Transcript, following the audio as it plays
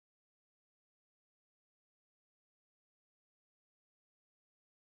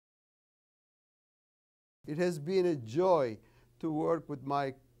it has been a joy to work with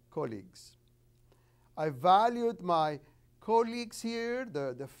my colleagues. I valued my colleagues here,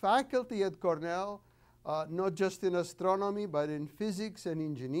 the faculty at Cornell, not just in astronomy, but in physics and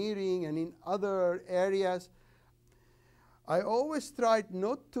engineering and in other areas. I always tried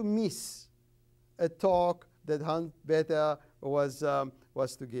not to miss a talk that Hans Bethe was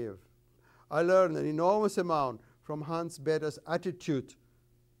to give. I learned an enormous amount from Hans Bethe's attitude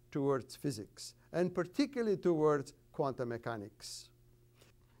towards physics, and particularly towards quantum mechanics.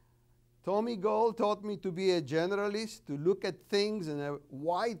 Tommy Gold taught me to be a generalist, to look at things in a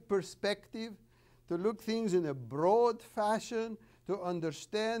wide perspective, to look things in a broad fashion, to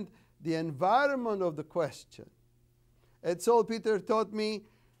understand the environment of the question. Ed Salpeter taught me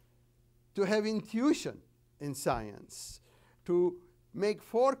to have intuition in science, to make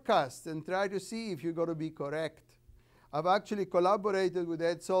forecasts and try to see if you're going to be correct. I've actually collaborated with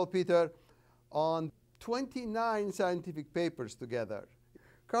Ed Salpeter on 29 scientific papers together.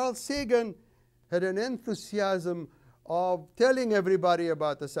 Carl Sagan had an enthusiasm of telling everybody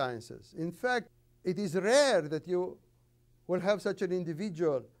about the sciences. In fact, it is rare that you will have such an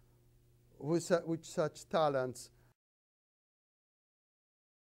individual with such talents